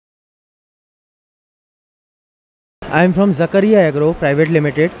I am from Zakariya Agro Private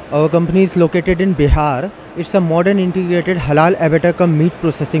Limited. Our company is located in Bihar. It's a modern integrated halal abattoir cum meat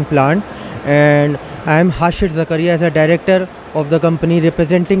processing plant, and I am Hashir Zakariya as a director of the company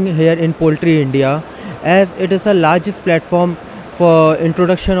representing here in Poultry India, as it is the largest platform for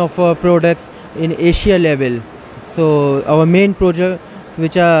introduction of products in Asia level. So our main project,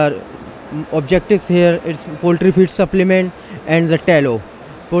 which are objectives here, is poultry feed supplement and the tallow.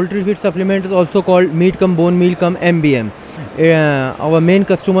 Poultry feed supplement is also called meat cum bone meal cum MBM. Our main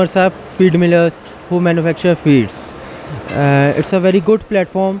customers are feed millers who manufacture feeds. It's a very good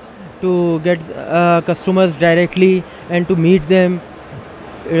platform to get customers directly and to meet them,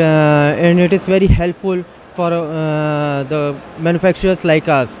 and it is very helpful for the manufacturers like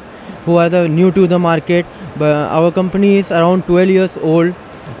us who are new to the market. But our company is around 12 years old.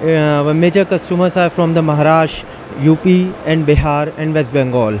 Our major customers are from the Maharashtra, UP and Bihar and West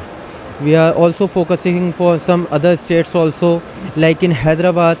Bengal. We are also focusing for some other states also, like in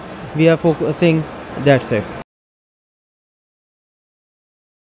Hyderabad we are focusing. That's it.